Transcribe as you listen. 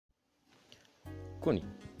Kuni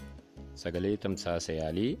sagalee tamsaasa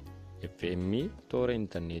yaalii FM toora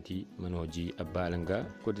intarneetii mana hojii Abbaa Alangaa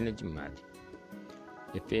godina Jimmaati.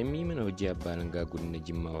 FM mana hojii Abbaa Alangaa godina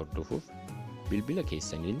Jimmaa hordofuuf bilbila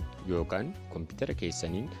keessaniin yookaan kompiitara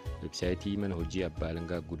keessaniin websaayitii mana hojii Abbaa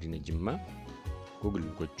Alangaa godina Jimmaa Google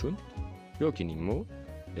gochuun yookiin immoo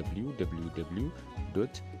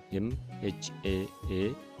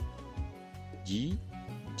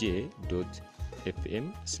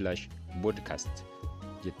www.mhagj.fm/podcast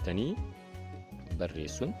jettanii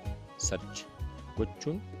barreessuun search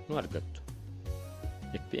gochuun nu argattu.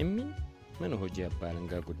 FM mana hojii Abbaa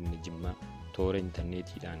Alangaa godina Jimmaa toora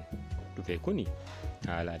intarneetiidhaan dhufe kuni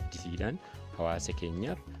haala addisiidhaan hawaasa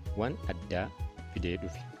keenyaaf waan addaa fidee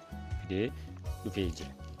dhufee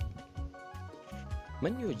jira.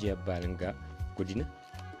 Manni hojii Abbaa Alangaa godina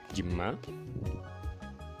Jimmaa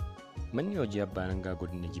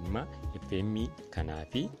FM kanaa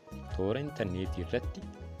fi toora intarneetii irratti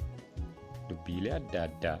dubbiilee adda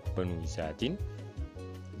addaa banuu isaatiin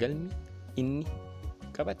galmi inni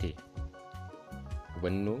qabate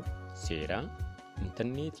hubannoo seeraa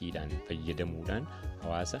intarneetiidhaan fayyadamuudhaan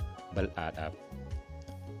hawaasa bal'aadhaaf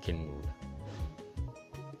kennuudha.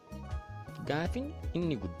 Gaafin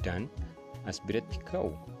inni guddaan as biratti ka'u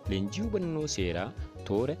leenjii hubannoo seeraa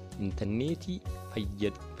toora intarneetii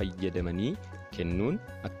fayyadamanii kennuun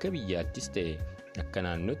akka biyyaattis ta'e akka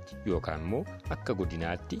naannootti yookaan immoo akka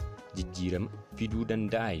godinaatti jijjiirama fiduu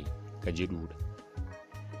danda'a ka jedhuudha.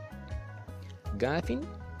 Gaafin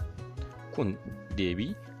kun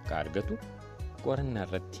deebii ka argatu qorannaa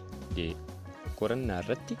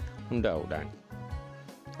irratti hundaa'uudhaan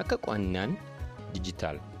akka qo'annaan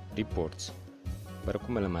digital reports bara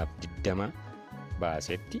 2020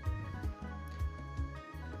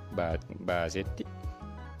 baasetti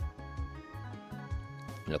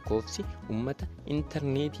lakkoofsi ummata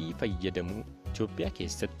intarneetii fayyadamuu Itoophiyaa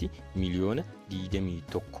keessatti miliyoona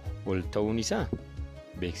 21 ol ta'uun isaa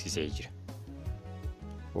beeksisee jira.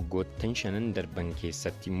 Waggoottan 5 darban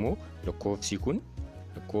keessatti immoo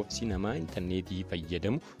lakkoofsi namaa intarneetii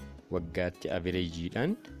fayyadamu waggaatti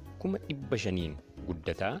averaajiidhaan 500,000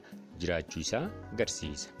 guddataa jiraachuu isaa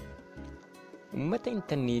agarsiisa. Ummata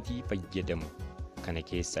intarneetii fayyadamu kana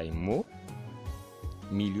keessaa immoo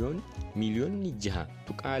miliyoonni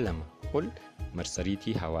 6.2 ol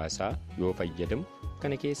marsariitii hawaasaa yoo fayyadamu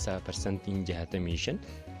kana keessaa parsantiin 65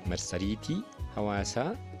 marsariitii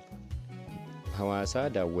hawaasaa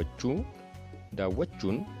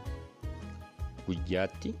daawwachuun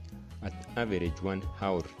guyyaatti at average 1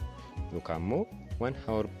 hour yookaan immoo 1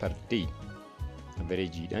 hour per day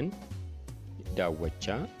averajiidhaan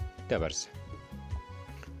daawwachaa dabarsa.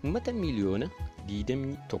 Ummata miliyoona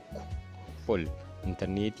 21 ol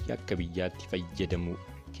intarneetii akka biyyaatti fayyadamu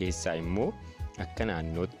keessaa immoo akka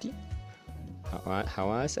naannootti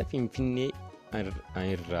hawaasa Finfinnee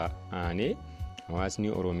irraa aanee hawaasni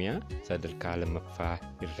Oromiyaa sadarkaa 2ffaa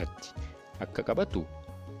irratti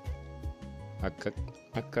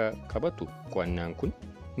akka qabatu qo'annaan kun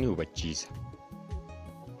ni hubachiisa.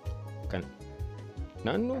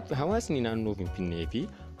 Hawaasni naannoo Finfinnee fi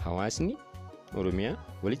hawaasni Oromiyaa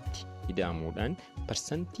walitti hidhamuudhaan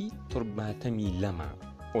parsantii 72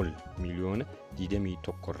 ol miliyoona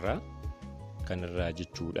 21 irraa kanarraa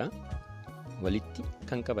jechuudha walitti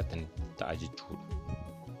kan qabatan ta'a jechuudha.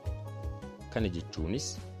 Kana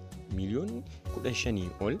jechuunis miliyoonni 15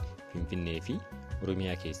 ol Finfinnee fi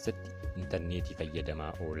Oromiyaa keessatti intarneetii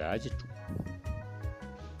fayyadamaa oolaa jechuudha.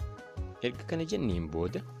 Erga kana jenneen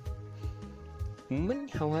booda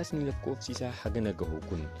uummanni hawaasni lakkoofsi isaa hagana gahu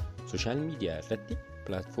kun sooshaal miidiyaa irratti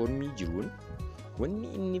pilaatfoormii jiruun wanni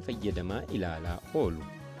inni fayyadamaa ilaalaa oolu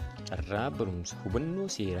carraa barumsa hubannoo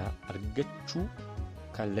seeraa argachuu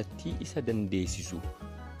kallattii isa dandeessisu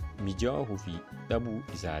mijaa'uu fi dhabuu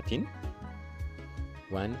isaatiin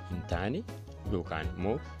waan hin taane yookaan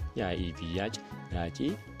immoo yaa'ii fi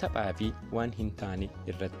yaacii taphaa fi waan hin taane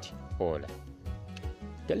irratti oola.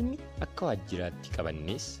 Galmi akka waajjiraatti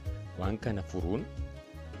qabannees waan kana furuun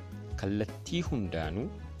kallattii hundaanuu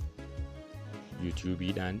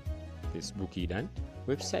yuutuubiidhaan, feesbuukiidhaan,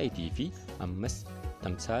 websaayitii fi ammas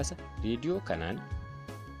tamsaasa reediyoo kanaan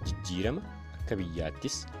jijjiirama akka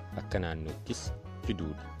biyyaattis akka naannoottis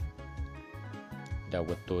fiduudha.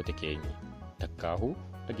 Daawwattoota keenya takkaahuu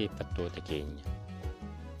dhageeffattoota keenya.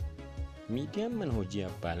 Miidiyaan mana hojii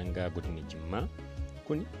Abbaa Alangaa godina Jimmaa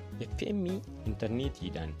kun FM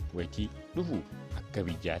intarneetiidhaan wayitii dhufu akka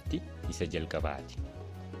biyyaatti isa jalqabaati.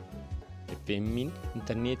 FM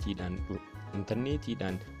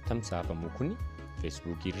intarneetiidhaan tamsaafamu kun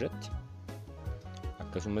feesbuukii irratti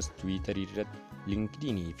akkasumas tiwiitarii irratti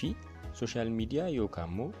linkdiinii fi sooshaal miidiyaa yookaan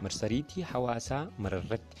immoo marsariitii hawaasaa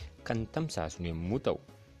mararratti kan tamsaasnu yommuu ta'u,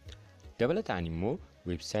 dabalataan immoo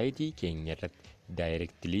weebsaayitii keenya irratti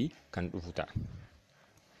daayirektilii kan dhufu ta'a.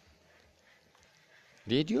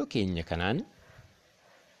 Reediyoo keenya kanaan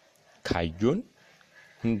kaayyoon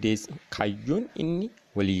inni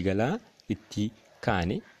waliigalaa itti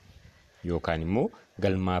kaane yookaan immoo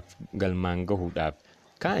galmaan gahuudhaaf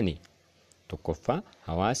kaane tokkoffaa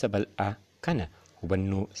hawaasa bal'aa kana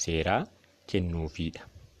hubannoo seeraa kennuufiidha.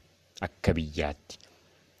 Akka biyyaatti,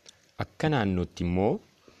 akka naannootti immoo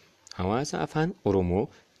hawaasa afaan Oromoo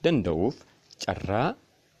danda'uuf carraa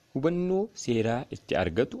hubannoo seeraa itti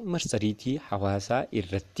argatu marsariitii hawaasaa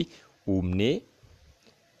irratti uumnee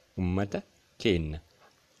ummata keenya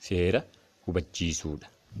seera hubachiisuudha.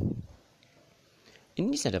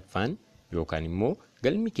 Inni sadaffaan yookaan immoo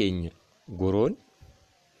galmi keenya goroon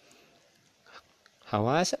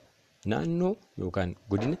hawaasa naannoo yookaan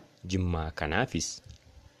godina Jimmaa kanaafis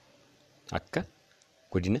akka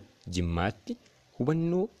godina Jimmaatti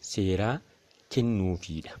hubannoo seeraa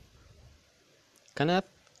kennuufiidha. Kanaaf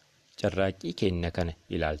carraaqqii keenya kana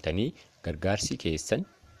ilaaltanii gargaarsi keessan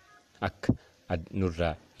akka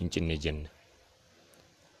nurraa hin cinne jenna.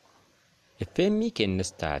 FM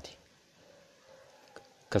keenyas taate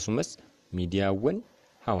akkasumas miidiyaawwan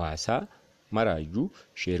hawaasaa maraayyuu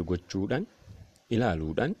sheer gochuudhaan,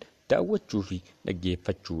 ilaaluudhaan, daawwachuu fi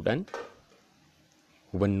dhaggeeffachuudhaan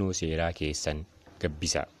hubannoo seeraa keessan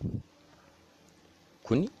gabbisaa.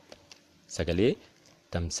 Kuni sagalee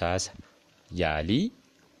tamsaasa yaalii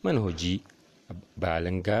mana hojii Abbaa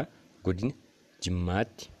Alangaa godina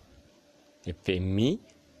Jimmaatti FM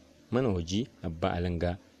mana hojii Abbaa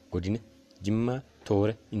Alangaa godina Jimmaa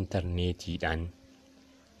toora intarneetiidhaan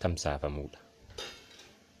tamsaafamuudha.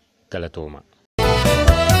 Galatooma.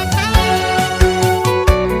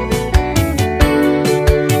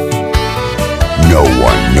 No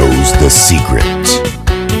one knows the secret.